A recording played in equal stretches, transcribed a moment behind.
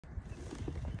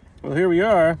Well, here we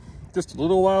are, just a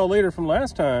little while later from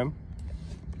last time.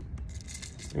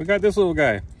 We got this little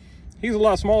guy. He's a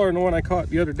lot smaller than the one I caught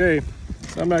the other day.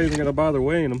 So I'm not even gonna bother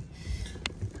weighing him.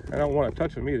 I don't want to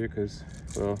touch him either because,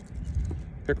 well,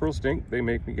 pickerel stink. They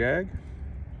make me gag.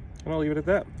 And I'll leave it at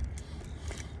that.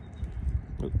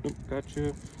 Oh,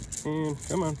 gotcha. And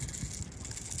come on.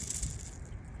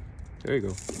 There you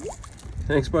go.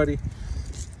 Thanks, buddy.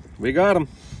 We got him.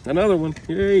 Another one.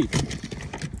 Yay.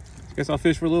 Guess I'll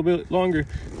fish for a little bit longer.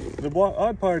 The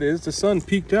odd part is the sun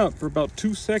peeked out for about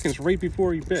 2 seconds right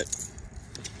before he bit.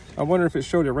 I wonder if it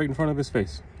showed it right in front of his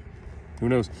face. Who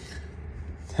knows?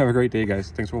 Have a great day,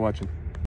 guys. Thanks for watching.